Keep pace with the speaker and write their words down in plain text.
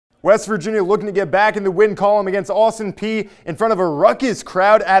West Virginia looking to get back in the win column against Austin Peay in front of a ruckus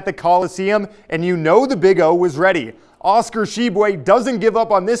crowd at the Coliseum, and you know the Big O was ready. Oscar Tshiebwe doesn't give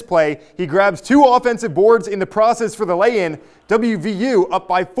up on this play. He grabs 2 offensive boards in the process for the lay-in. WVU up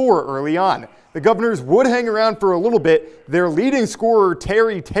by 4 early on. The Governors would hang around for a little bit. Their leading scorer,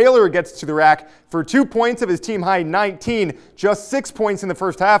 Terry Taylor, gets to the rack for 2 points of his team-high 19. Just 6 points in the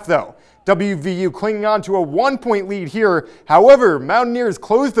first half, though. WVU clinging on to a 1-point lead here. However, Mountaineers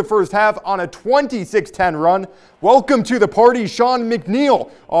closed the first half on a 26-10 run. Welcome to the party, Sean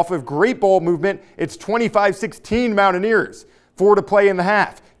McNeil. Off of great ball movement, it's 25-16 Mountaineers. 4 to play in the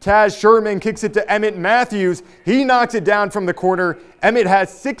half. Taz Sherman kicks it to Emmett Matthews. He knocks it down from the corner. Emmett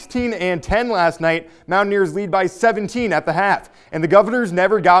has 16 and 10 last night. Mountaineers lead by 17 at the half. And the Governors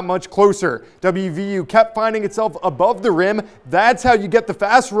never got much closer. WVU kept finding itself above the rim. That's how you get the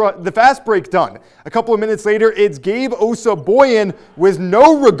fast break done. A couple of minutes later, it's Gabe Osaboyan with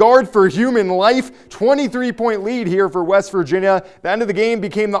no regard for human life. 23-point lead here for West Virginia. The end of the game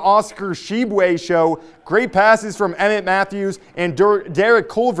became the Oscar Tshiebwe show. Great passes from Emmett Matthews and Derek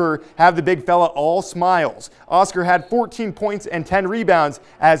Culver have the big fella all smiles. Oscar had 14 points and 10 rebounds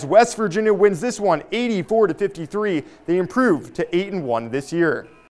as West Virginia wins this one 84-53. They improved to 8-1 this year.